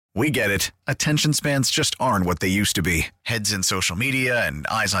We get it. Attention spans just aren't what they used to be. Heads in social media and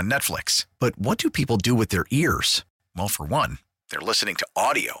eyes on Netflix. But what do people do with their ears? Well, for one, they're listening to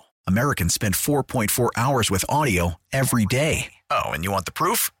audio. Americans spend 4.4 hours with audio every day. Oh, and you want the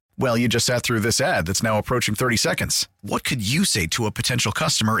proof? Well, you just sat through this ad that's now approaching 30 seconds. What could you say to a potential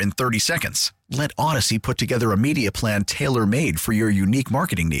customer in 30 seconds? Let Odyssey put together a media plan tailor-made for your unique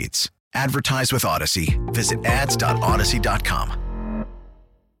marketing needs. Advertise with Odyssey. Visit ads.odyssey.com.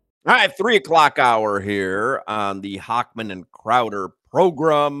 All right, 3 o'clock hour here on the Hochman and Crowder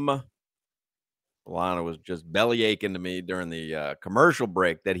program. Alana was just belly aching to me during the commercial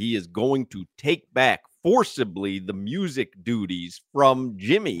break that he is going to take back forcibly the music duties from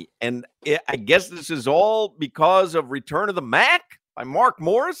Jimmy. And I guess this is all because of Return of the Mac by Mark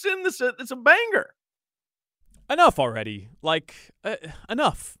Morrison. It's a banger. Enough already. Like,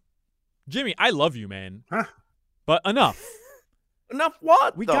 enough. Jimmy, I love you, man. Huh? But enough. Enough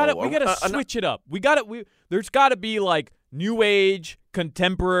what? We gotta switch it up. There's gotta be like new age,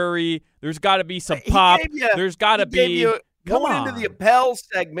 contemporary. There's gotta be some pop. There's gotta be. Going into the Appel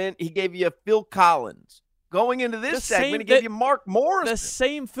segment, he gave you Phil Collins. Going into this segment, he gave you Mark Morrison. The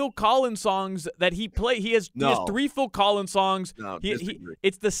same Phil Collins songs that he played. He has 3 Phil Collins songs. No,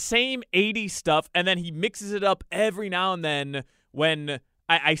 it's the same 80s stuff, and then he mixes it up every now and then when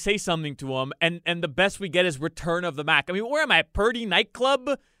I say something to him, and the best we get is Return of the Mac. I mean, where am I? Purdy nightclub?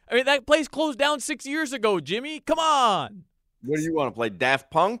 I mean, that place closed down 6 years ago, Jimmy. Come on. What do you want to play,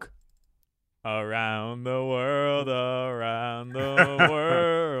 Daft Punk? Around the world, around the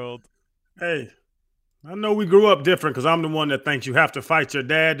world. Hey, I know we grew up different because I'm the one that thinks you have to fight your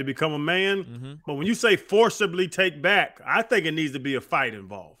dad to become a man. Mm-hmm. But when you say forcibly take back, I think it needs to be a fight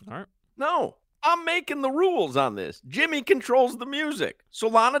involved. All right. No. I'm making the rules on this. Jimmy controls the music.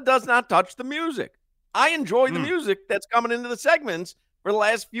 Solana does not touch the music. I enjoy the music that's coming into the segments for the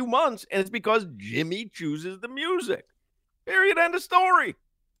last few months, and it's because Jimmy chooses the music. Period. End of story.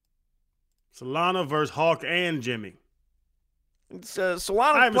 Solana versus Hawk and Jimmy. It's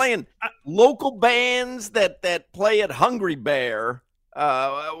Solana playing local bands that play at Hungry Bear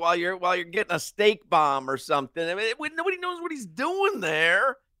while you're getting a steak bomb or something. I mean, nobody knows what he's doing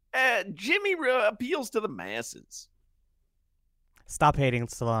there. Jimmy appeals to the masses. Stop hating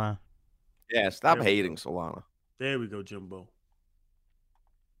Solana. Yeah, stop hating Solana. There we go, Jimbo.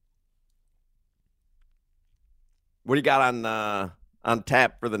 What do you got on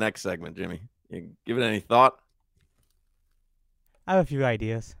tap for the next segment, Jimmy? You give it any thought? I have a few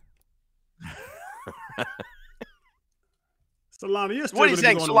ideas. Solana, you're still going to be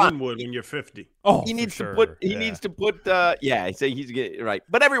going to Linwood when you're 50. Oh, he needs sure. to put. He needs to put. I say he's getting right,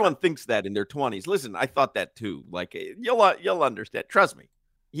 but everyone thinks that in their 20s. Listen, I thought that too. Like you'll understand. Trust me.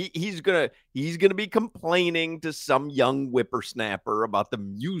 He's gonna be complaining to some young whippersnapper about the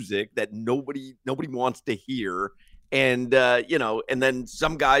music that nobody wants to hear, and and then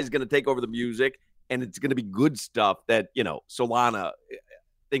some guy's gonna take over the music, and it's gonna be good stuff that Solana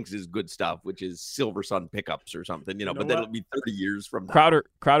thinks is good stuff, which is Silver Sun pickups or something, but that'll be 30 years from now.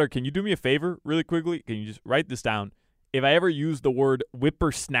 Crowder, can you do me a favor really quickly? Can you just write this down? If I ever use the word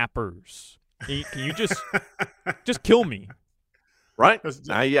whippersnappers, can you just kill me? Right?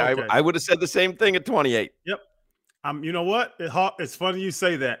 I would have said the same thing at 28. Yep. You know what? It's funny you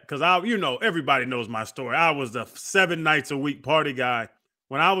say that because everybody knows my story. I was the 7 nights a week party guy.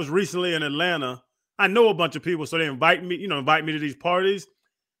 When I was recently in Atlanta, I know a bunch of people, so they invite me to these parties.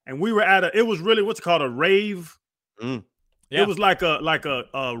 And we were at it was really what's called a rave. Mm. Yeah. It was like a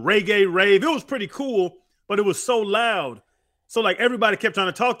reggae rave. It was pretty cool, but it was so loud. So like everybody kept trying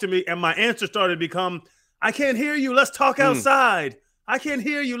to talk to me, and my answer started to become, I can't hear you. Let's talk outside. I can't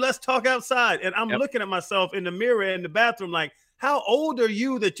hear you. Let's talk outside. And I'm looking at myself in the mirror in the bathroom like, how old are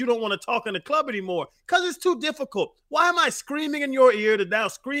you that you don't want to talk in the club anymore? Because it's too difficult. Why am I screaming in your ear to now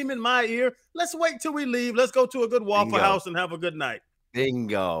scream in my ear? Let's wait till we leave. Let's go to a good Waffle House and have a good night.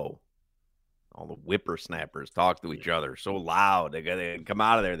 Bingo. All the whippersnappers talk to each other so loud. They come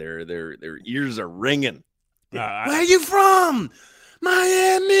out of there. Their ears are ringing. Where are you from?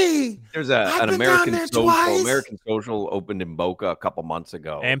 Miami. There's an American Social. American Social opened in Boca a couple months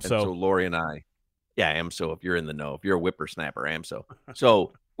ago. AMSO. And so Lori and I, AMSO, if you're in the know, if you're a whippersnapper, AMSO.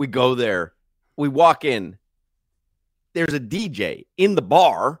 So we go there. We walk in. There's a DJ in the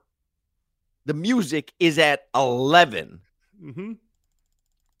bar. The music is at 11. Mm-hmm.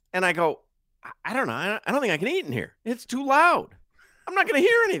 And I go, I don't know. I don't think I can eat in here. It's too loud. I'm not going to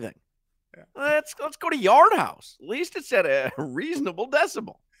hear anything. Yeah. Let's go to Yard House. At least it's at a reasonable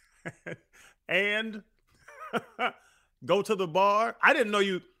decibel. And go to the bar. I didn't know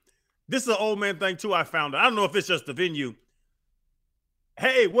you. This is an old man thing too. I found out. I don't know if it's just the venue.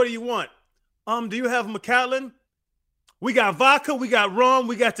 Hey, what do you want? Do you have Macallan? We got vodka, we got rum,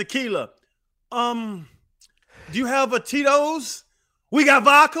 we got tequila. Do you have a Tito's? We got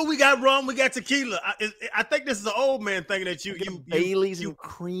vodka, we got rum, we got tequila. I think this is an old man thing that you Baileys and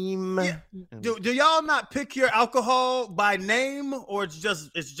cream. Yeah. Do y'all not pick your alcohol by name, or it's just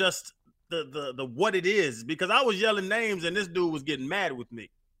the what it is? Because I was yelling names and this dude was getting mad with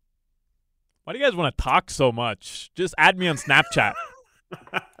me. Why do you guys want to talk so much? Just add me on Snapchat.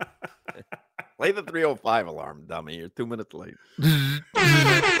 Play the 305 alarm, dummy. You're 2 minutes late. It's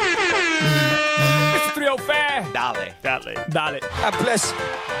 305. Dale. God bless.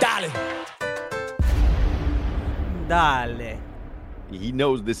 Dale. Dale. He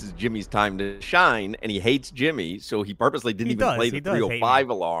knows this is Jimmy's time to shine, and he hates Jimmy, so he purposely didn't play the 305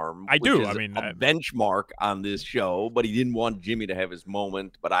 alarm. I do. I mean, a benchmark on this show, but he didn't want Jimmy to have his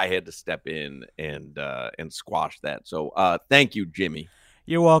moment. But I had to step in and squash that. So thank you, Jimmy.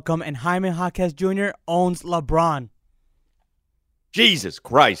 You're welcome. And Jaime Jaquez Jr. owns LeBron. Jesus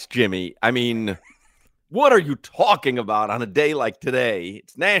Christ, Jimmy. I mean, what are you talking about on a day like today?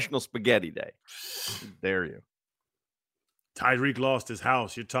 It's National Spaghetti Day. How dare you? Tyreek lost his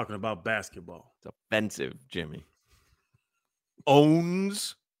house. You're talking about basketball. It's offensive, Jimmy.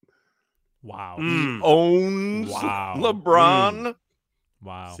 Owns. Wow. Owns Wow. LeBron.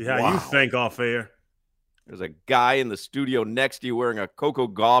 Wow. See how you think off air. There's a guy in the studio next to you wearing a Coco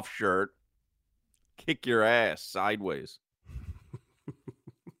Golf shirt. Kick your ass sideways.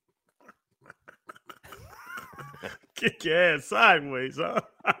 Kick your ass sideways, huh?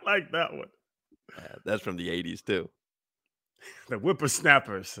 I like that one. Yeah, that's from the 80s, too. The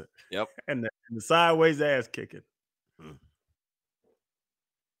whippersnappers. Yep. And the sideways ass kicking. All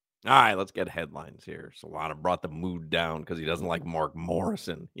right, let's get headlines here. Solana brought the mood down because he doesn't like Mark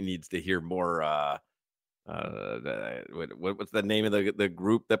Morrison. He needs to hear more. What's the name of the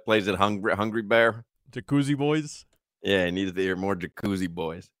group that plays at Hungry Bear? Jacuzzi Boys. Yeah, he needs to hear more Jacuzzi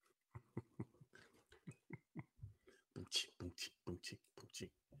Boys.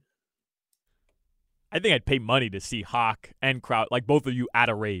 I think I'd pay money to see Hoch and Crowder, like both of you, at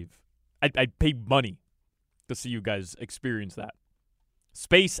a rave. I'd pay money to see you guys experience that.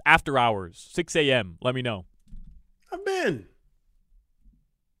 Space after hours, 6 a.m. Let me know. I've been.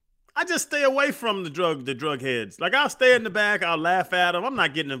 I just stay away from the drug heads. Like, I'll stay in the back. I'll laugh at them. I'm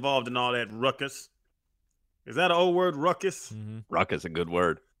not getting involved in all that ruckus. Is that an old word, ruckus? Mm-hmm. Ruckus, a good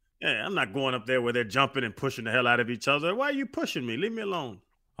word. Yeah, I'm not going up there where they're jumping and pushing the hell out of each other. Why are you pushing me? Leave me alone.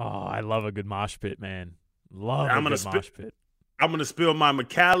 Oh, I love a good mosh pit, man. Love a good mosh pit. I'm going to spill my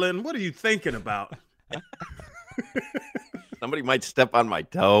Macallan. What are you thinking about? Somebody might step on my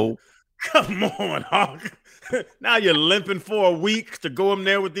toe. Come on, Hawk. Now you're limping for a week to go in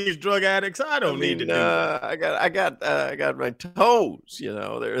there with these drug addicts. I need to do that. I got my toes. You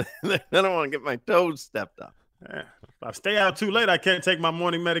know, I don't want to get my toes stepped up. Yeah. If I stay out too late, I can't take my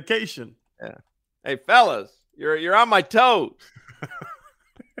morning medication. Yeah. Hey, fellas, you're on my toes.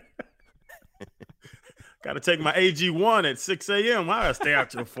 Got to take my AG1 at 6 a.m. I gotta stay out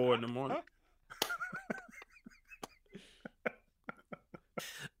till 4 in the morning.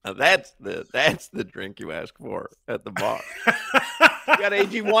 Now that's the drink you ask for at the bar. You got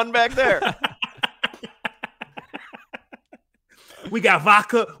AG1 back there. We got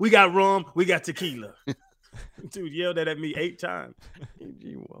vodka, we got rum, we got tequila. Dude yelled that at me 8 times.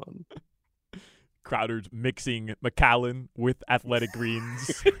 AG1. Crowder's mixing Macallan with athletic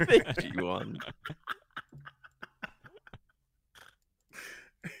greens. AG1.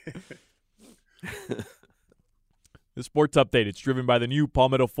 The sports update. It's driven by the new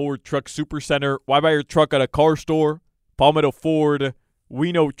Palmetto Ford Truck Supercenter. Why buy your truck at a car store? Palmetto Ford.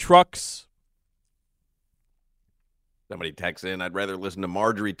 We know trucks. Somebody texts in, I'd rather listen to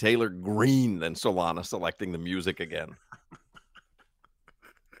Marjorie Taylor Greene than Solana selecting the music again.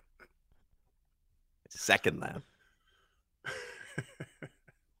 Second that.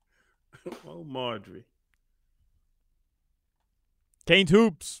 Oh, Marjorie. Canes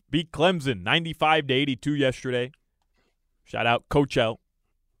Hoops beat Clemson 95-82 yesterday. Shout out Coach L.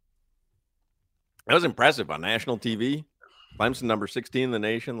 That was impressive on national TV. Clemson number 16 in the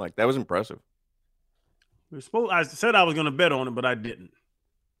nation. Like, that was impressive. I said I was going to bet on it, but I didn't.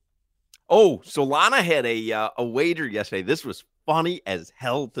 Oh, Solana had a wager yesterday. This was funny as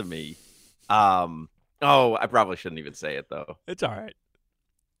hell to me. I probably shouldn't even say it, though. It's all right.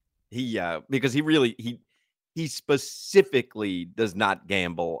 Because he specifically does not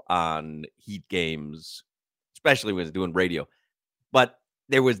gamble on Heat games, especially when he's doing radio. But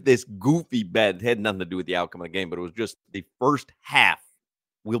there was this goofy bet. It had nothing to do with the outcome of the game, but it was just the first half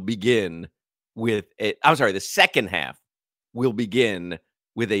will begin with the second half will begin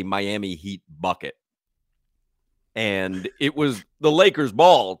with a Miami Heat bucket. And it was the Lakers'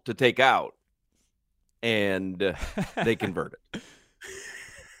 ball to take out. And they converted.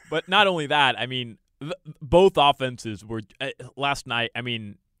 But not only that, I mean, both offenses were last night. I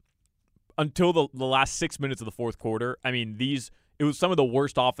mean, until the last 6 minutes of the fourth quarter, I mean, it was some of the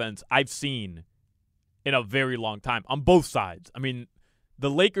worst offense I've seen in a very long time on both sides. I mean, the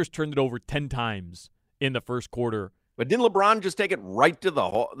Lakers turned it over 10 times in the first quarter. But didn't LeBron just take it right to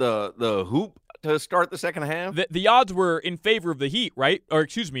the hoop to start the second half? The odds were in favor of the Heat, right? Or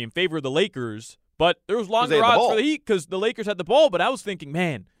excuse me, in favor of the Lakers. But there was longer odds for the Heat because the Lakers had the ball. But I was thinking,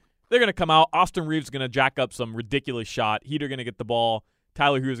 man, they're going to come out. Austin Reeves is going to jack up some ridiculous shot. Heat are going to get the ball.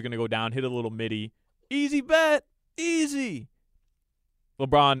 Tyler Hughes is going to go down, hit a little midi. Easy bet. Easy.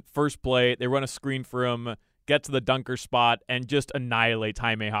 LeBron, first play, they run a screen for him, get to the dunker spot, and just annihilates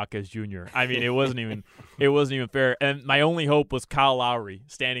Jaime Jaquez Jr. I mean, it wasn't even fair. And my only hope was Kyle Lowry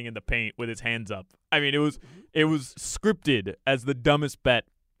standing in the paint with his hands up. I mean, it was scripted as the dumbest bet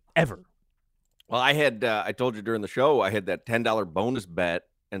ever. Well, I told you during the show, I had that $10 bonus bet,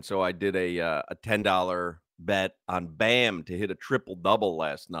 and so I did a $10 bet on Bam to hit a triple-double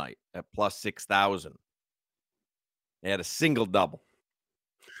last night at plus 6,000. They had a single-double.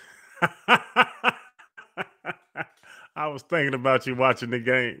 I was thinking about you watching the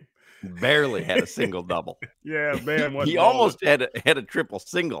game. Barely had a single-double. Yeah, Bam. He almost had a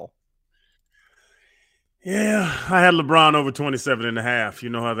triple-single. Yeah, I had LeBron over 27.5. You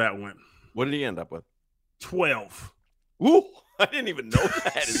know how that went. What did he end up with? 12. Ooh, I didn't even know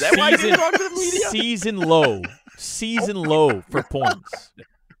that. Is that why you didn't talk to the media? Season low for points.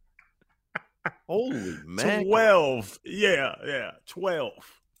 Holy man. 12. Yeah, 12.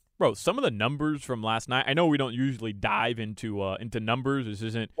 Bro, some of the numbers from last night, I know we don't usually dive into numbers. This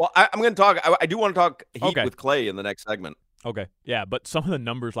isn't. Well, I'm going to talk. I do want to talk Heat with Clay in the next segment. Okay. Yeah, but some of the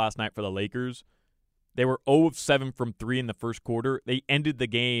numbers last night for the Lakers, they were 0 of 7 from 3 in the first quarter. They ended the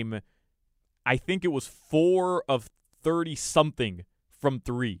game, I think it was 4 of 30-something from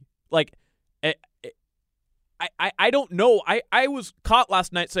 3. Like, I don't know. I was caught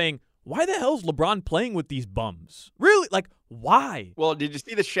last night saying, why the hell is LeBron playing with these bums? Really? Like, why? Well, did you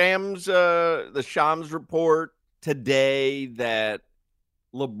see the Shams report today that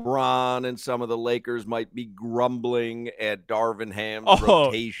LeBron and some of the Lakers might be grumbling at Darvin Ham's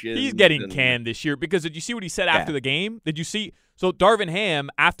rotation? He's getting canned this year because did you see what he said after the game? Did you see? So Darvin Ham,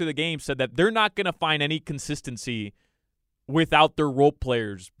 after the game, said that they're not going to find any consistency without their role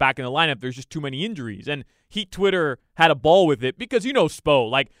players back in the lineup. There's just too many injuries. And Heat Twitter had a ball with it because, you know, Spo.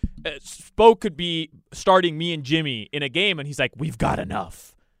 Like, Spo could be starting me and Jimmy in a game, and he's like, we've got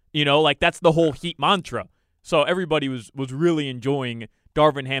enough. You know, like, that's the whole Heat mantra. So everybody was really enjoying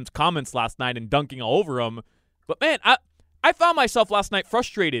Darvin Ham's comments last night and dunking all over him. But, man, I found myself last night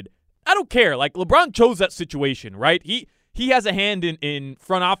frustrated. I don't care. Like, LeBron chose that situation, right? He has a hand in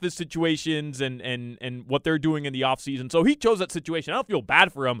front office situations and what they're doing in the offseason. So he chose that situation. I don't feel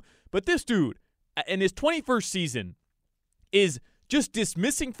bad for him. But this dude, in his 21st season, is just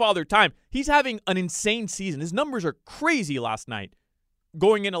dismissing Father Time. He's having an insane season. His numbers are crazy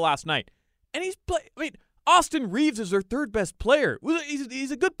going into last night. And Austin Reeves is their third best player.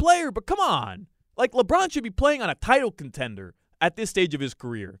 He's a good player, but come on. Like, LeBron should be playing on a title contender at this stage of his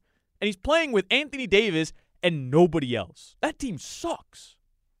career. And he's playing with Anthony Davis and nobody else. That team sucks.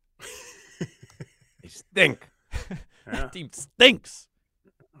 They stink. That team stinks.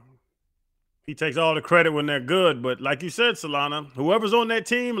 He takes all the credit when they're good, but like you said, Solana, whoever's on that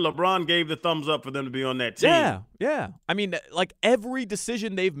team, LeBron gave the thumbs up for them to be on that team. Yeah. I mean, like, every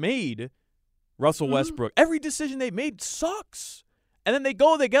decision they've made, Russell Westbrook, every decision they've made sucks. And then they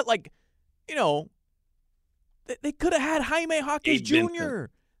get, like, you know, they could have had Jaime Jaquez Jr.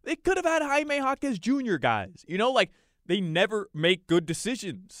 They could have had Jaime Jaquez Jr., guys. You know, like, they never make good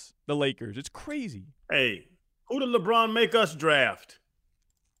decisions, the Lakers. It's crazy. Hey, who did LeBron make us draft?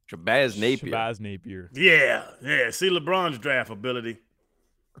 Shabazz Napier. Yeah. See LeBron's draft ability.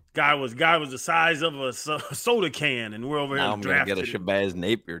 Guy was the size of a soda can, and we're over here drafting. I'm gonna get a Shabazz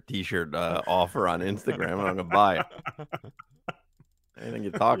Napier T-shirt offer on Instagram. I'm gonna buy it. Anything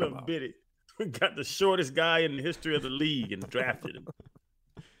you're talking about? Bitty. We got the shortest guy in the history of the league and drafted him.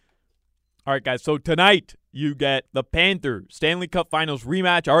 All right, guys. So tonight you get the Panthers Stanley Cup Finals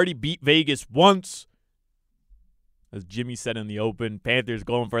rematch. Already beat Vegas once. As Jimmy said in the open, Panthers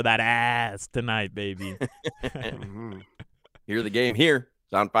going for that ass tonight, baby. Hear the game here.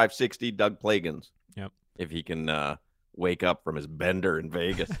 It's on 560, Doug Plagans. Yep. If he can wake up from his bender in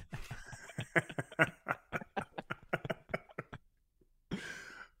Vegas.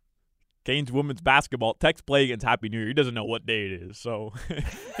 Canes women's basketball. Tex play against Happy New Year. He doesn't know what day it is, so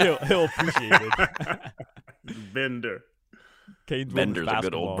he'll appreciate it. Bender. Canes Bender's women's a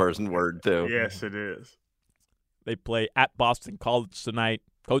good old basketball. person word, too. Yes, it is. They play at Boston College tonight.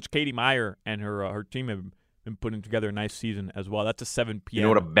 Coach Katie Meyer and her team have been putting together a nice season as well. That's a 7 p.m. You know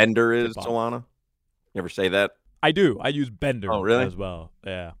what a bender is, tip-off. Solana? You ever say that? I do. I use bender really? as well.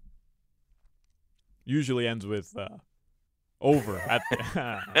 Yeah. Usually ends with over.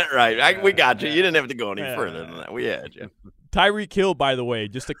 Right. We got you. You didn't have to go any further than that. We had you. Tyreek Hill, by the way,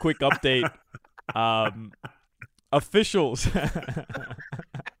 just a quick update. Officials.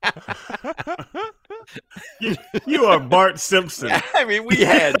 You are Bart Simpson. I mean, we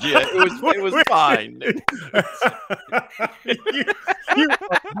had you. It was fine. you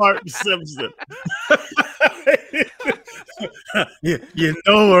are Bart Simpson. you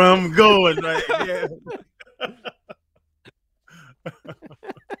know where I'm going, right? Yeah.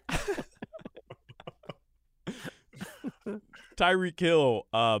 Tyreek Hill,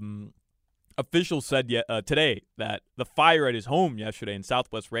 officials said today that the fire at his home yesterday in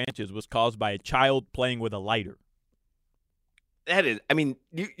Southwest Ranches was caused by a child playing with a lighter. That is, I mean,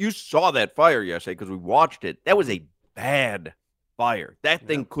 you saw that fire yesterday because we watched it. That was a bad fire. That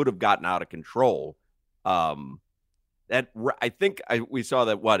thing could have gotten out of control. We saw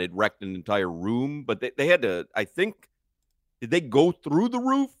that it wrecked an entire room, but they had to. I think did they go through the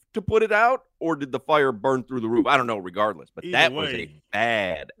roof to put it out, or did the fire burn through the roof? I don't know. Regardless, but that was a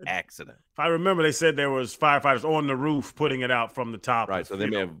bad accident. If I remember, they said there was firefighters on the roof putting it out from the top. Right, so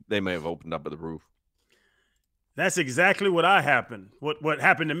they may have opened up at the roof. That's exactly what happened. What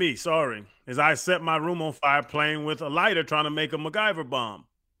happened to me, sorry, is I set my room on fire playing with a lighter trying to make a MacGyver bomb.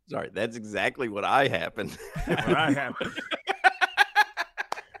 Sorry, that's exactly what happened.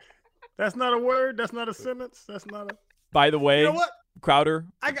 That's not a word. That's not a sentence. That's not a. By the way, you know what? Crowder,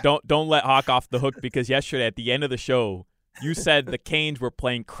 don't let Hoch off the hook because yesterday at the end of the show, you said the Canes were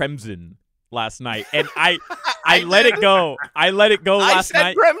playing Crimson last night, and I let it go. I let it go last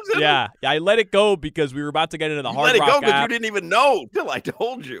night. Crimson? Yeah, I let it go because we were about to get into the Hard Rock Rock. Let it go because app. you didn't even know till I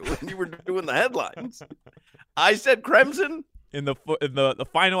told you when you were doing the headlines. I said Crimson in the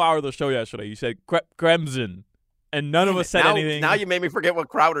final hour of the show yesterday. You said Crimson, and none of us said anything. Now you made me forget what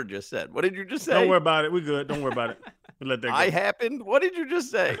Crowder just said. What did you just say? Don't worry about it. We're good. Don't worry about it. We'll let that go. I happened. What did you just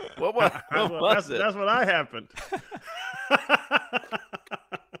say? What was it? That's what I happened.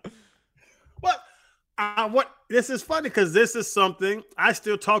 What? This is funny because this is something I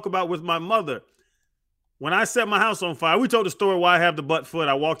still talk about with my mother. When I set my house on fire, we told the story why I have the butt foot.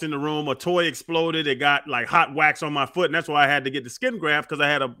 I walked in the room, a toy exploded. It got like hot wax on my foot, and that's why I had to get the skin graft because I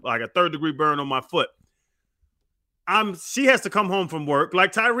had a 3rd-degree burn on my foot. She has to come home from work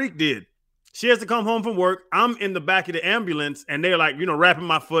like Tyreek did. She has to come home from work. I'm in the back of the ambulance, and they're like, wrapping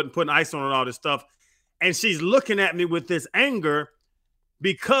my foot and putting ice on it and all this stuff. And she's looking at me with this anger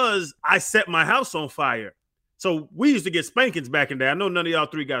because I set my house on fire. So we used to get spankings back in the day. I know none of y'all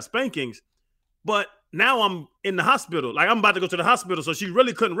three got spankings, but now I'm in the hospital. Like I'm about to go to the hospital. So she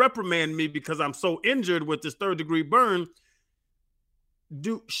really couldn't reprimand me because I'm so injured with this 3rd-degree burn.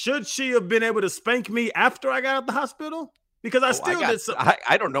 Should she have been able to spank me after I got out of the hospital? Because I did some.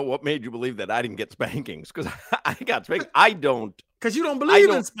 I don't know what made you believe that I didn't get spankings because I got spanked. I don't. Because you don't believe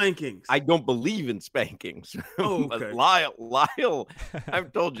in spankings. I don't believe in spankings. Oh, okay. Lyle,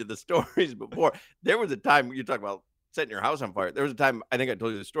 I've told you the stories before. There was a time you talk about setting your house on fire. There was a time, I think I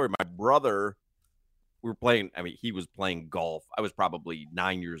told you the story. My brother, we were playing, he was playing golf. I was probably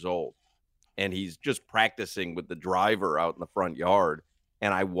 9 years old. And he's just practicing with the driver out in the front yard.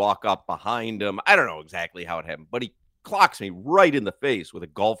 And I walk up behind him. I don't know exactly how it happened, but he clocks me right in the face with a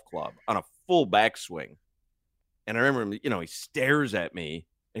golf club on a full backswing. And I remember him, he stares at me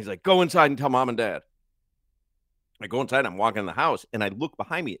and he's like, go inside and tell mom and dad. I go inside, I'm walking in the house and I look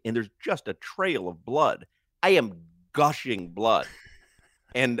behind me and there's just a trail of blood. I am gushing blood.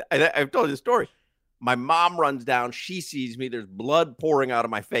 And I've told you the story. My mom runs down. She sees me. There's blood pouring out of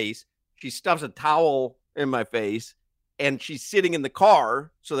my face. She stuffs a towel in my face and she's sitting in the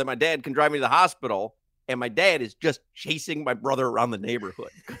car so that my dad can drive me to the hospital. And my dad is just chasing my brother around the neighborhood.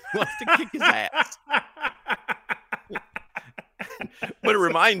 He wants to kick his ass. But it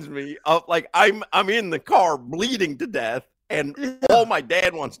reminds me of I'm in the car bleeding to death, and all my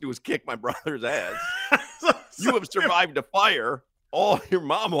dad wants to do is kick my brother's ass. You have survived a fire. All your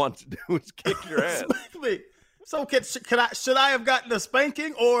mom wants to do is kick your ass. So should I have gotten a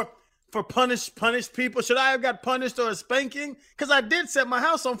spanking, or for punish people? Should I have got punished or a spanking? Because I did set my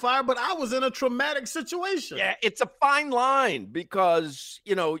house on fire, but I was in a traumatic situation. Yeah, it's a fine line because,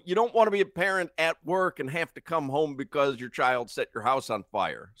 you don't want to be a parent at work and have to come home because your child set your house on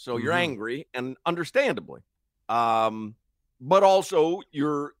fire. So you're angry, and understandably. But also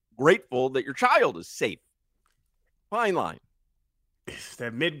you're grateful that your child is safe. Fine line. It's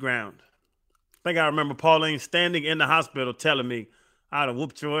that mid-ground. I think I remember Pauline standing in the hospital telling me, I'd have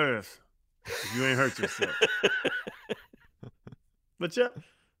whooped your ass if you ain't hurt yourself. But yeah.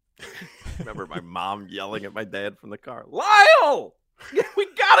 Remember my mom yelling at my dad from the car, Lyle, we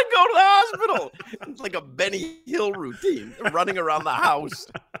got to go to the hospital. It's like a Benny Hill routine, running around the house.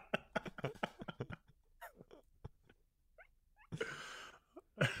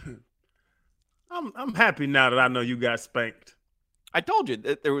 I'm happy now that I know you got spanked. I told you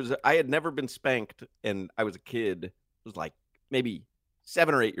that I had never been spanked, and I was a kid. It was like maybe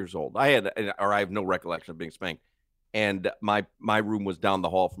 7 or 8 years old. I have no recollection of being spanked. And my room was down the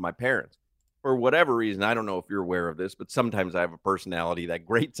hall from my parents. For whatever reason, I don't know if you're aware of this, but sometimes I have a personality that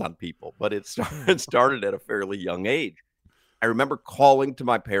grates on people. But it started at a fairly young age. I remember calling to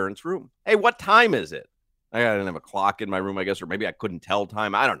my parents' room. Hey, what time is it? I didn't have a clock in my room, I guess, or maybe I couldn't tell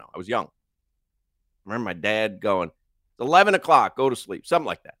time. I don't know. I was young. I remember my dad going, it's 11 o'clock, go to sleep, something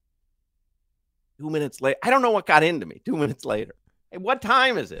like that. 2 minutes later, I don't know what got into me. 2 minutes later, hey, what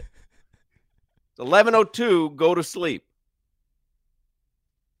time is it? It's 11:02, go to sleep.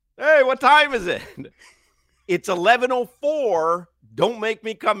 Hey, what time is it? It's 11:04, don't make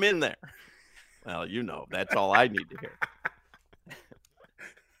me come in there. Well, that's all I need to hear.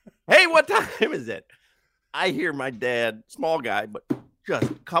 Hey, what time is it? I hear my dad, small guy, but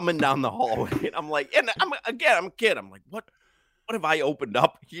just coming down the hallway. And I'm like, and I'm a kid. I'm like, what have I opened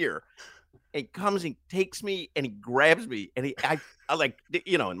up here? And he comes, he takes me, and he grabs me, and I like,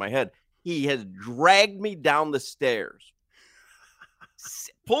 in my head, he has dragged me down the stairs,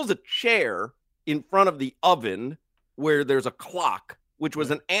 pulls a chair in front of the oven where there's a clock, which was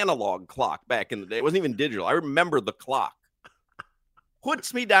an analog clock back in the day. It wasn't even digital. I remember the clock.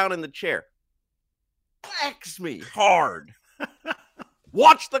 Puts me down in the chair, whacks me hard.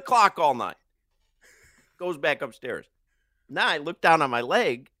 Watch the clock all night. Goes back upstairs. Now I look down on my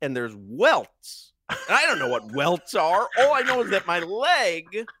leg, and there's welts. And I don't know what welts are. All I know is that my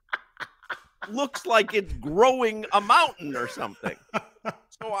leg looks like it's growing a mountain or something.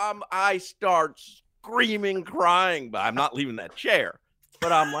 So I start screaming, crying, but I'm not leaving that chair.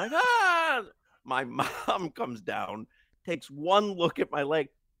 But I'm like, My mom comes down, takes one look at my leg.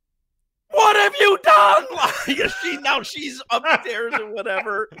 What have you done? Like, she's upstairs or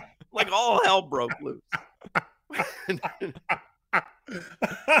whatever. Like all hell broke loose.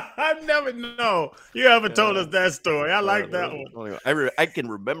 I never know. You haven't told us that story. I like that one. I can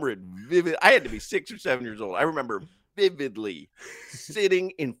remember it vivid. I had to be 6 or 7 years old. I remember vividly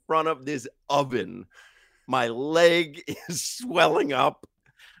sitting in front of this oven. My leg is swelling up.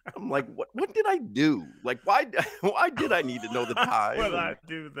 I'm like, what did I do? Like, why did I need to know the time? Why did I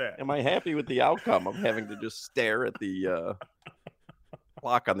do that? Am I happy with the outcome of having to just stare at the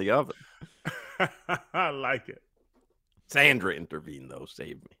clock on the oven? I like it. Sandra intervened, though,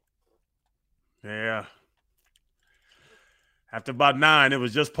 saved me. Yeah. After about 9, it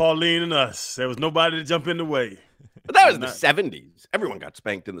was just Pauline and us. There was nobody to jump in the way. But that was the 70s. Everyone got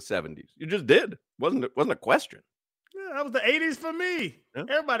spanked in the 70s. You just did. Wasn't a question. Yeah, that was the 80s for me. Yeah.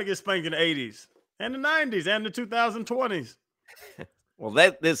 Everybody gets spanked in the 80s and the 90s and the 2020s. Well,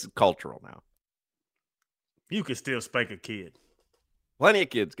 this is cultural now. You can still spank a kid. Plenty of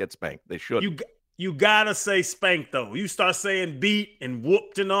kids get spanked. They should. You gotta say spank, though. You start saying beat and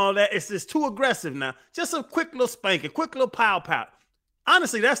whooped and all that. It's too aggressive now. Just a quick little spank, a quick little pow-pow.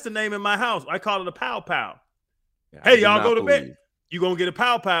 Honestly, that's the name in my house. I call it a pow-pow. Yeah, hey, y'all go to bed. You gonna get a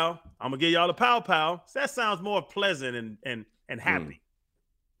pow-pow. I'm gonna give y'all a pow-pow. So that sounds more pleasant and happy.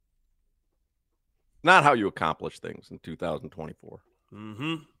 Not how you accomplish things in 2024.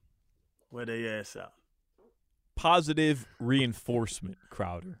 Mm-hmm. Wear their ass out. Positive reinforcement,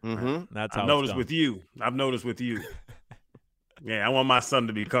 Crowder. Mm-hmm. That's how I've noticed with you. Yeah, I want my son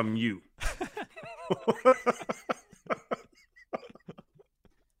to become you.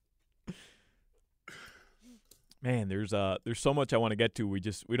 Man, there's so much I want to get to. We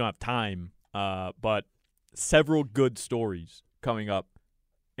don't have time. But several good stories coming up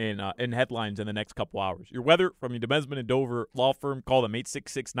in headlines in the next couple hours. Your weather from your Demesman and Dover law firm. Call them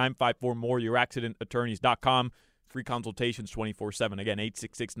 866-954-MORE. YourAccidentAttorneys.com. Free consultations 24/7. Again,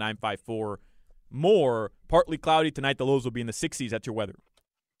 866-954-MORE. Partly cloudy tonight. The lows will be in the 60s. That's your weather.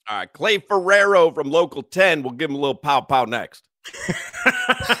 All right, Clay Ferraro from Local 10. We'll give him a little pow-pow next.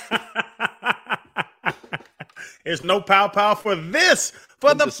 It's no pow for this.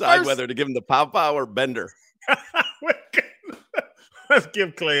 For the decide first, whether to give him the pow or Bender. let's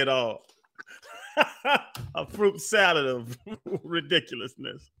give Clay it all. A fruit salad of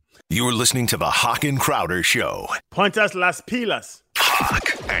ridiculousness. You're listening to the Hoch and Crowder Show. Pontas las pilas.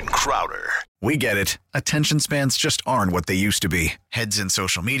 Hoch and Crowder. We get it. Attention spans just aren't what they used to be. Heads in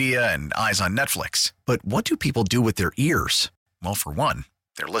social media and eyes on Netflix. But what do people do with their ears? Well, for one,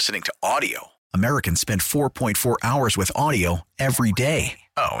 they're listening to audio. Americans spend 4.4 hours with audio every day.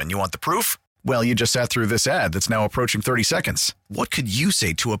 Oh, and you want the proof? Well, you just sat through this ad that's now approaching 30 seconds. What could you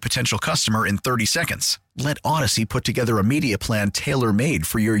say to a potential customer in 30 seconds? Let Odyssey put together a media plan tailor-made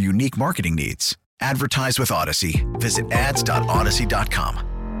for your unique marketing needs. Advertise with Odyssey. Visit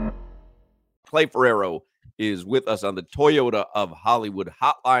ads.odyssey.com. Clay Ferraro is with us on the Toyota of Hollywood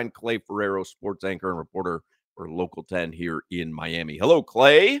hotline. Clay Ferraro, sports anchor and reporter for Local 10 here in Miami. Hello,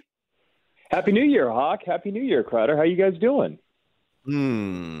 Clay. Happy New Year, Hawk. Happy New Year, Crowder. How you guys doing?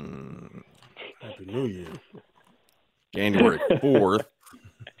 Happy New Year. January 4th.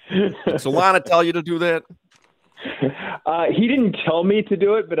 Did Solana tell you to do that? He didn't tell me to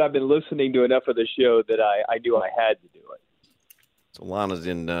do it, but I've been listening to enough of the show that I knew I had to do it. Solana's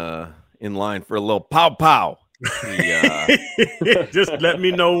in line for a little pow. Just let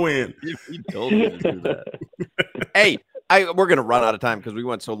me know when. He told me to do that. Hey, we're going to run out of time because we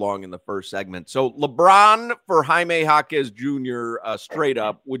went so long in the first segment. So LeBron for Jaime Jaquez Jr. Straight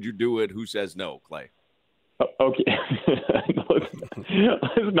up, would you do it? Who says no, Clay? Okay.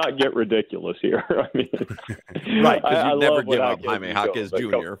 Let's not get ridiculous here. I mean, right, because you never give up Jaquez Jaime Jaquez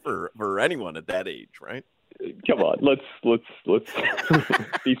Jr. for anyone at that age, right? Come on, let's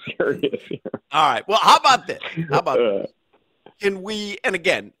be serious here. All right. Well, how about this? Can we? And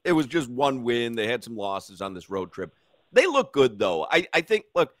again, it was just one win. They had some losses on this road trip. They look good, though. I think,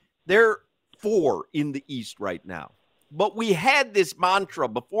 look, they're 4 in the East right now. But we had this mantra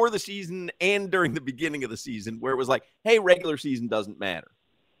before the season and during the beginning of the season where it was like, hey, regular season doesn't matter.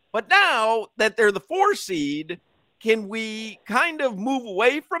 But now that they're the 4 seed, can we kind of move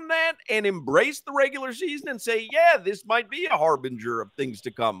away from that and embrace the regular season and say, yeah, this might be a harbinger of things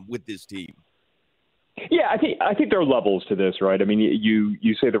to come with this team? Yeah, I think there are levels to this, right? I mean,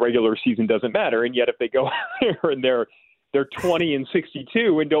 you say the regular season doesn't matter, and yet if they go out there and they're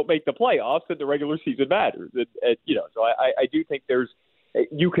 20-62 and don't make the playoffs, then the regular season matters. So I do think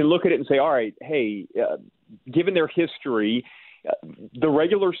you can look at it and say, all right, hey, given their history, the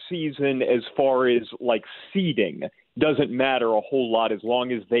regular season as far as like seeding doesn't matter a whole lot as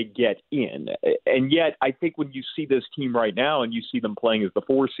long as they get in. And yet I think when you see this team right now and you see them playing as the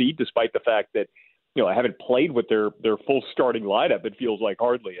 4 seed, despite the fact that, I haven't played with their full starting lineup, it feels like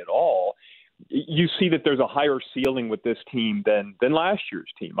hardly at all. You see that there's a higher ceiling with this team than last year's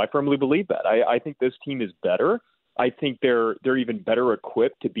team. I firmly believe that. I think this team is better. I think they're even better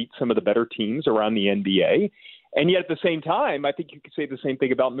equipped to beat some of the better teams around the NBA. And yet at the same time, I think you could say the same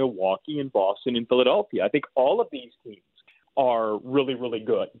thing about Milwaukee and Boston and Philadelphia. I think all of these teams are really, really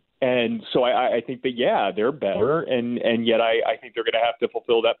good. And so I think that, yeah, they're better. And yet I think they're going to have to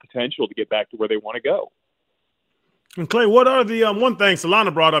fulfill that potential to get back to where they want to go. And Clay, what are the one thing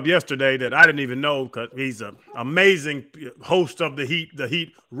Solana brought up yesterday that I didn't even know because he's an amazing host of the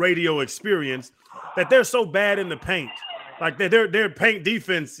Heat radio experience, that they're so bad in the paint. Like their paint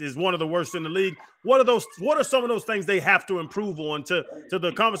defense is one of the worst in the league. What are some of those things they have to improve on to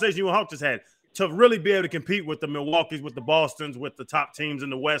the conversation you and Hawk just had to really be able to compete with the Milwaukees, with the Bostons, with the top teams in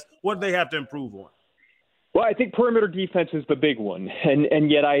the West? What do they have to improve on? Well, I think perimeter defense is the big one. And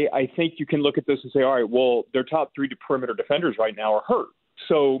yet I think you can look at this and say, all right, well, their top 3 perimeter defenders right now are hurt.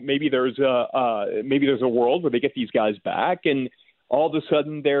 So maybe there's a world where they get these guys back and all of a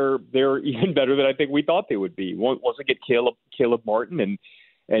sudden they're even better than I think we thought they would be. Once they get Caleb Martin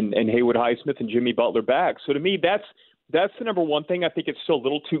and Haywood Highsmith and Jimmy Butler back. So to me, that's the number one thing. I think it's still a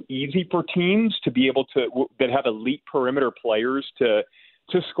little too easy for teams to be able to that have elite perimeter players to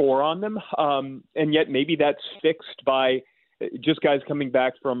score on them. And yet maybe that's fixed by just guys coming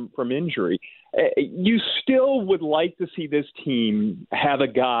back from injury. You still would like to see this team have a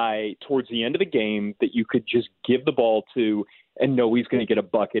guy towards the end of the game that you could just give the ball to and know he's going to get a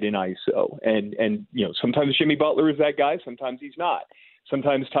bucket in ISO. And sometimes Jimmy Butler is that guy. Sometimes he's not.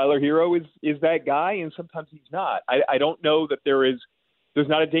 Sometimes Tyler Hero is that guy, and sometimes he's not. I don't know that there's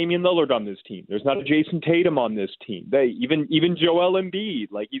not a Damian Lillard on this team. There's not a Jason Tatum on this team. Even Joel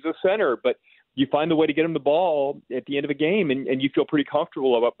Embiid, like he's a center, but you find the way to get him the ball at the end of a game, and you feel pretty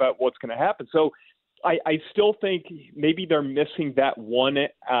comfortable about what's going to happen. So I still think maybe they're missing that one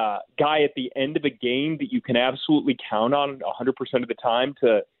guy at the end of a game that you can absolutely count on 100% of the time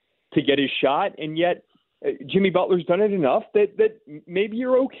to get his shot. And yet Jimmy Butler's done it enough that maybe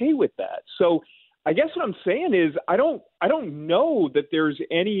you're okay with that. So I guess what I'm saying is I don't know that there's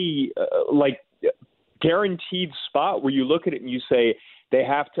any guaranteed spot where you look at it and you say they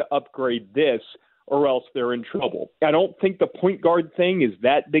have to upgrade this or else they're in trouble. I don't think the point guard thing is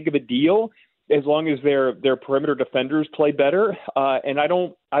that big of a deal as long as their perimeter defenders play better. And I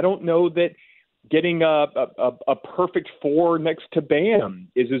don't know that getting a perfect 4 next to Bam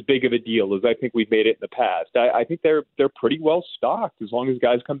is as big of a deal as I think we've made it in the past. I think they're pretty well stocked as long as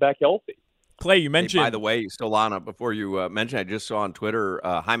guys come back healthy. Clay, you mentioned. Hey, by the way, Solana, before you mention, I just saw on Twitter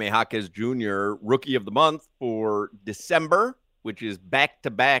Jaime Jaquez Jr. Rookie of the Month for December, which is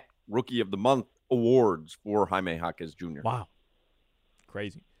back-to-back Rookie of the Month awards for Jaime Jaquez Jr. Wow.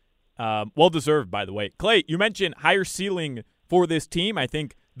 Crazy. Well-deserved, by the way. Clay, you mentioned higher ceiling for this team. I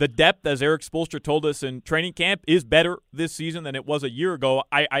think the depth, as Eric Spoelstra told us in training camp, is better this season than it was a year ago.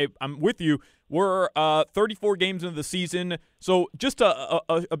 I'm with you. We're 34 games into the season, so just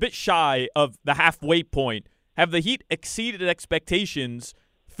a bit shy of the halfway point. Have the Heat exceeded expectations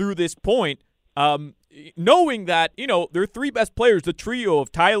through this point, knowing that, their 3 best players, the trio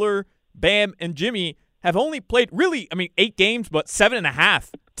of Tyler, Bam, and Jimmy, have only played 8 games, but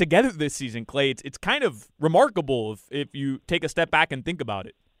 7.5 together this season, Clay. It's kind of remarkable if you take a step back and think about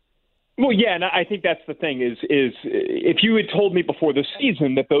it. Well, yeah, and I think that's the thing is if you had told me before the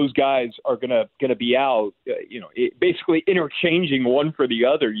season that those guys are gonna be out, basically interchanging one for the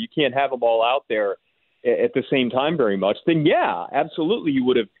other, you can't have them all out there at the same time very much. Then yeah, absolutely,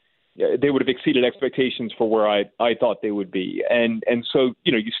 they would have exceeded expectations for where I thought they would be, and so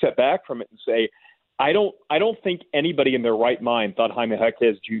you step back from it and say, I don't think anybody in their right mind thought Jaime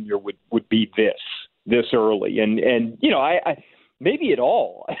Jaquez Jr. would be this early, and I maybe at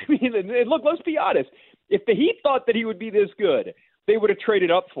all. I mean, look, let's be honest. If the Heat thought that he would be this good, they would have traded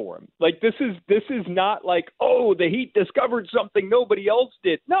up for him. Like this is not like, oh, the Heat discovered something nobody else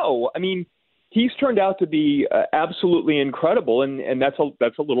did. No, I mean, he's turned out to be absolutely incredible, and that's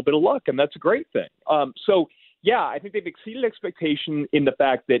a little bit of luck, and that's a great thing. So yeah, I think they've exceeded expectation in the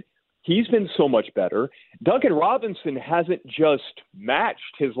fact that he's been so much better. Duncan Robinson hasn't just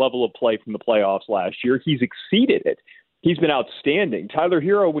matched his level of play from the playoffs last year. He's exceeded it. He's been outstanding. Tyler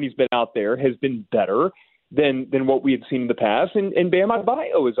Hero, when he's been out there, has been better than what we had seen in the past. And Bam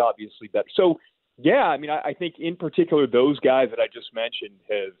Adebayo is obviously better. So, yeah, I mean, I think in particular those guys that I just mentioned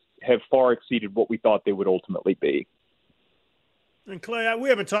have far exceeded what we thought they would ultimately be. And, Clay, we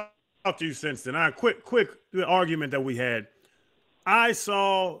haven't talked to you since then. Quick argument that we had. I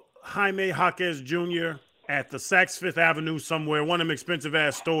saw Jaime Jaquez Jr. at the Saks Fifth Avenue somewhere, one of them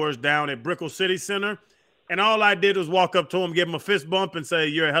expensive-ass stores down at Brickell City Center. And all I did was walk up to him, give him a fist bump, and say,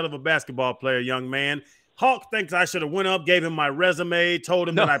 "You're a hell of a basketball player, young man." Hawk thinks I should have went up, gave him my resume, told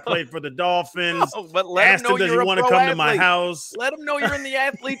him that I played for the Dolphins, but asked him, does he want to come to my house? Let him know you're in the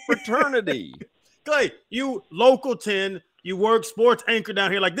athlete fraternity. Clay, you local 10, you work sports anchor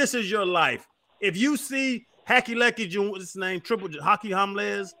down here. Like, this is your life. If you see Hacky Lecky Jr., what's his name?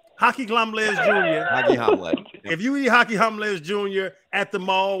 Hakeem Hamles Jr. If you eat Hakeem Hamles Jr. at the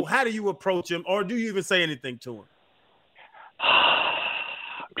mall, how do you approach him, or do you even say anything to him?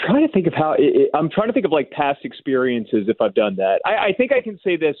 I'm trying to think of I'm trying to think of like past experiences if I've done that. I think I can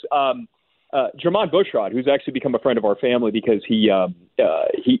say this. Jermon Bushrod, who's actually become a friend of our family because he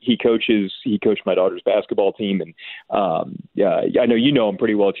coached my daughter's basketball team, and I know him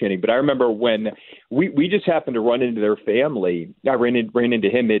pretty well, Channing. But I remember when we just happened to run into their family. I ran into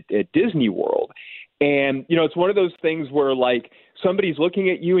him at Disney World, and it's one of those things where like somebody's looking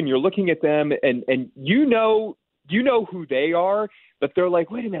at you and you're looking at them, and you know who they are. But they're like,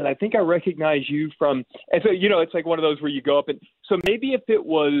 wait a minute, I think I recognize you from – and so, it's like one of those where you go up. And so maybe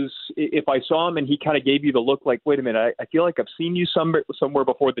if I saw him and he kind of gave you the look like, wait a minute, I feel like I've seen you somewhere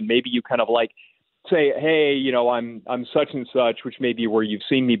before, then maybe you kind of like say, hey, I'm such and such, which may be where you've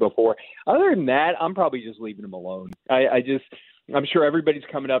seen me before. Other than that, I'm probably just leaving him alone. I'm sure everybody's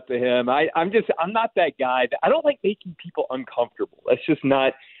coming up to him. I'm not that guy. I don't like making people uncomfortable. That's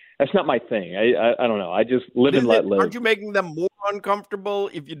not my thing. I don't know. I just live and let live. Aren't you making them more uncomfortable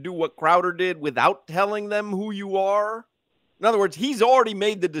if you do what Crowder did without telling them who you are? In other words, he's already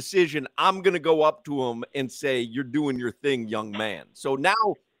made the decision. I'm going to go up to him and say, "You're doing your thing, young man." So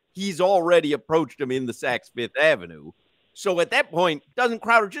now he's already approached him in the Saks Fifth Avenue. So at that point, doesn't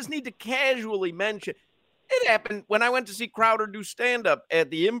Crowder just need to casually mention? It happened when I went to see Crowder do stand-up at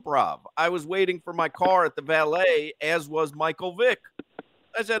the Improv. I was waiting for my car at the valet, as was Michael Vick.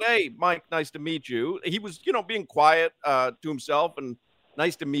 I said, "Hey, Mike, nice to meet you." He was, being quiet to himself, and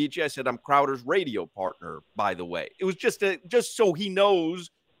nice to meet you. I said, "I'm Crowder's radio partner, by the way." It was just so he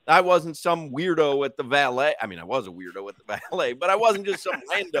knows I wasn't some weirdo at the valet. I mean, I was a weirdo at the valet, but I wasn't just some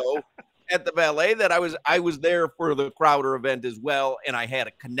rando at the valet. That I was there for the Crowder event as well, and I had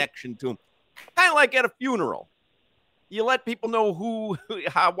a connection to him. Kind of like at a funeral. You let people know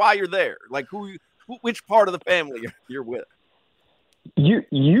why you're there, like which part of the family you're with.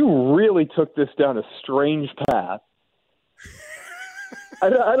 You really took this down a strange path. I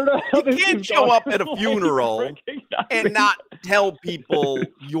don't know how you can't show up at a funeral and not tell people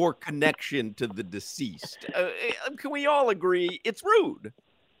your connection to the deceased. Can we all agree it's rude?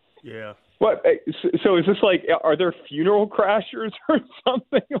 Yeah. What? So is this like, are there funeral crashers or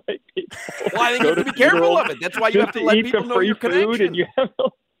something? Like people well, I think you have to be careful of it. That's why you have to let people know your connection. And you have to,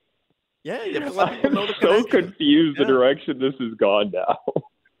 yeah, you have to let people know the connection. So confused the direction this has gone now.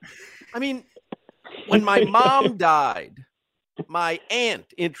 I mean, when my mom died, my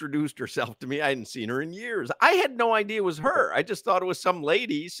aunt introduced herself to me. I hadn't seen her in years. I had no idea it was her. I just thought it was some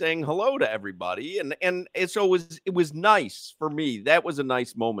lady saying hello to everybody. And so it was nice for me. That was a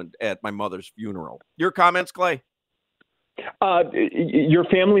nice moment at my mother's funeral. Your comments, Clay? Your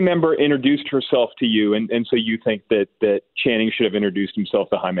family member introduced herself to you, and so you think that Channing should have introduced himself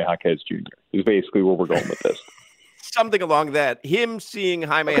to Jaime Jaquez Jr. is basically where we're going with this. Something along that. Him seeing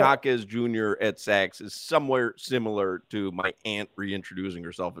Jaime Jaquez Jr. at Saks is somewhere similar to my aunt reintroducing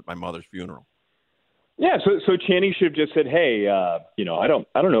herself at my mother's funeral. Yeah, so Channing should have just said, "Hey, I don't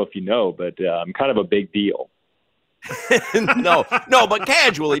know if you know, but I'm kind of a big deal." no, but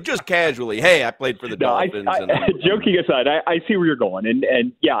just casually. Hey, I played for the Dolphins. Joking aside, I see where you're going,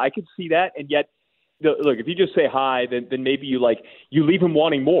 and yeah, I could see that, and yet. Look, if you just say hi, then maybe you leave him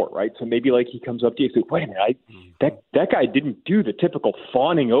wanting more, right? So maybe he comes up to you and says, "Wait a minute, that guy didn't do the typical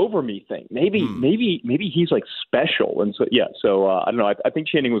fawning over me thing. Maybe he's special." And so I don't know. I think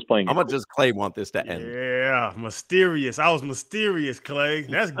Channing was playing. How much does Clay want this to end? Yeah, mysterious. I was mysterious, Clay.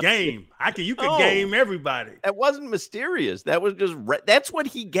 That's game. You could game everybody. That wasn't mysterious. That was just that's what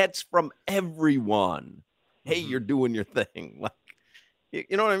he gets from everyone. Hey, you're doing your thing.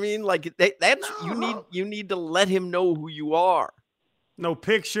 You know what I mean? You need to let him know who you are. No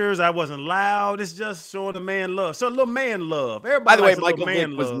pictures. I wasn't loud. It's just showing the man love. So a little man love. Everybody. By the way, Michael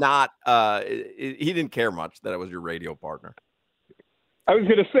Vick was not. He didn't care much that I was your radio partner. I was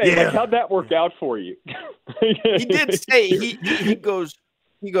going to say, how'd that work out for you? He did say he goes.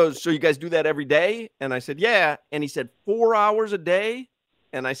 So you guys do that every day? And I said, yeah. And he said 4 hours a day.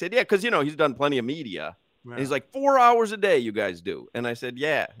 And I said, yeah, because he's done plenty of media. And he's like, 4 hours a day you guys do. And I said,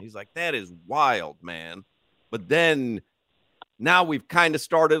 yeah. He's like, that is wild, man. But then now we've kind of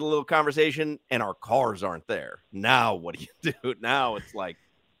started a little conversation and our cars aren't there. Now what do you do? Now it's like,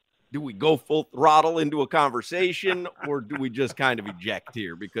 do we go full throttle into a conversation or do we just kind of eject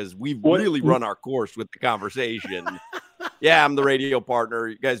here? Because we've really run our course with the conversation. Yeah, I'm the radio partner.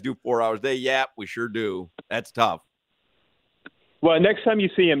 You guys do 4 hours a day? Yeah, we sure do. That's tough. Well, next time you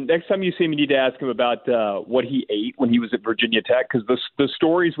see him, you need to ask him about what he ate when he was at Virginia Tech, because the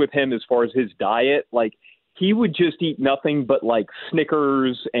stories with him as far as his diet, he would just eat nothing but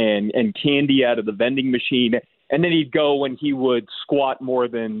Snickers and candy out of the vending machine, and then he'd go and he would squat more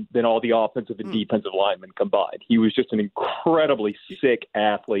than all the offensive and defensive linemen combined. He was just an incredibly sick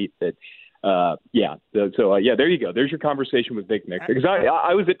athlete. That, there you go. There's your conversation with Vick Nick, because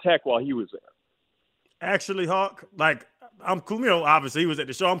I was at Tech while he was there. Actually, Hawk, I'm cool. Obviously he was at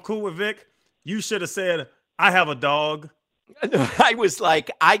the show. I'm cool with Vic. You should have said, I have a dog. I was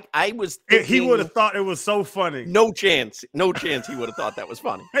like, I was thinking, he would have thought it was so funny. No chance he would have thought that was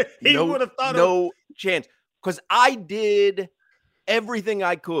funny. He would have thought no chance. Because I did everything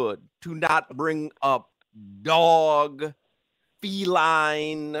I could to not bring up dog,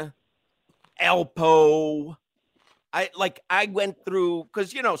 feline, Alpo. I went through,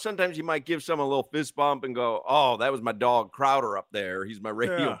 because, sometimes you might give someone a little fist bump and go, oh, that was my dog Crowder up there. He's my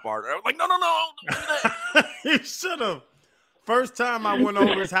radio partner. I was like, no, don't do that. You should have. First time I went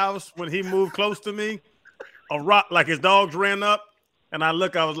over his house when he moved close to me, a rock, his dogs ran up, and I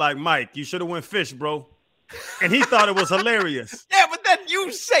was like, Mike, you should have went fish, bro. And he thought it was hilarious. Yeah, but then you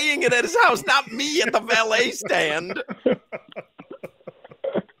saying it at his house, not me at the valet stand.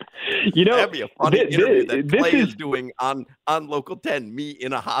 That'd be a funny interview that Clay is doing on Local 10, me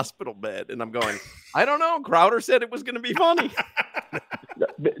in a hospital bed. And I'm going, I don't know. Crowder said it was going to be funny.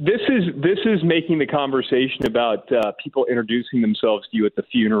 This is making the conversation about people introducing themselves to you at the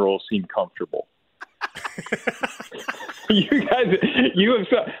funeral seem comfortable. You guys,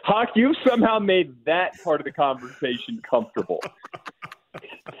 Hawk, you've somehow made that part of the conversation comfortable.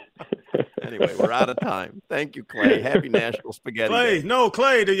 Anyway, we're out of time. Thank you, Clay. Happy National Spaghetti Day.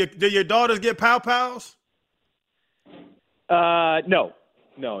 Clay, do your daughters get pow-pows? No.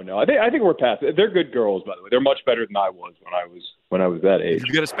 No. I think we're past it. They're good girls, by the way. They're much better than I was when I was that age. Did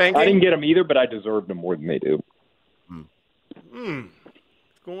you get a spanking? I didn't get them either, but I deserved them more than they do.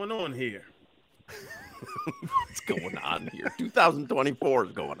 What's going on here? What's going on here? 2024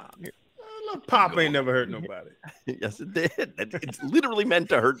 is going on here. Look, Pop ain't never hurt nobody. Yes, it did. It's literally meant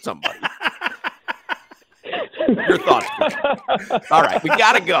to hurt somebody. Your thoughts, Clay. All right, we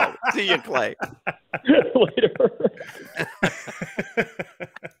got to go. See you, Clay. Later.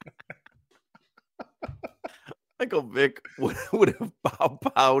 Michael Vick would have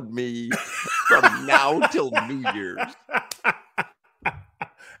pow-powed me from now till New Year's.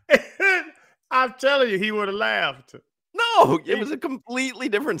 I'm telling you, he would have laughed. No, it was a completely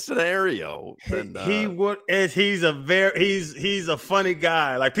different scenario. He would. He's a funny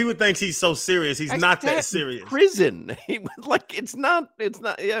guy. Like, people think he's so serious. He's not that serious. Prison. He was like, it's not.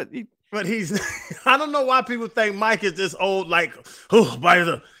 Yeah. But he's. I don't know why people think Mike is this old, like, by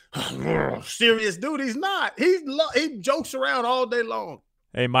the serious dude. He's not. He jokes around all day long.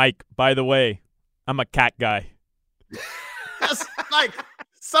 Hey, Mike. By the way, I'm a cat guy. That's like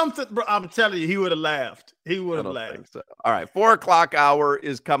something, bro. I'm telling you, he would have laughed. He would have laughed. So. All right, 4 o'clock hour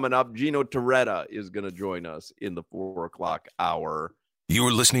is coming up. Gino Torretta is going to join us in the 4 o'clock hour.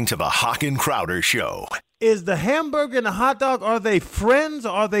 You're listening to the Hoch and Crowder Show. Is the hamburger and the hot dog, are they friends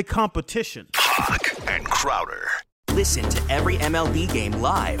or are they competition? Hoch and Crowder. Listen to every MLB game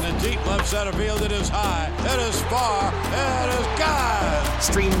live. In the deep left center field, it is high, it is far, it is gone.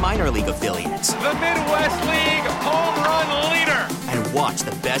 Stream minor league affiliates. The Midwest League home run leader. And watch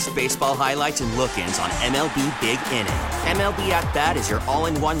the best baseball highlights and look-ins on MLB Big Inning. MLB At Bat is your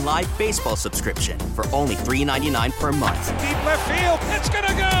all-in-one live baseball subscription for only $3.99 per month. Deep left field, it's gonna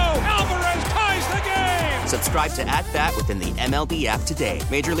go. Alvarez ties the game. Subscribe to At Bat within the MLB app today.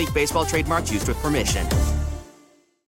 Major League Baseball trademarks used with permission.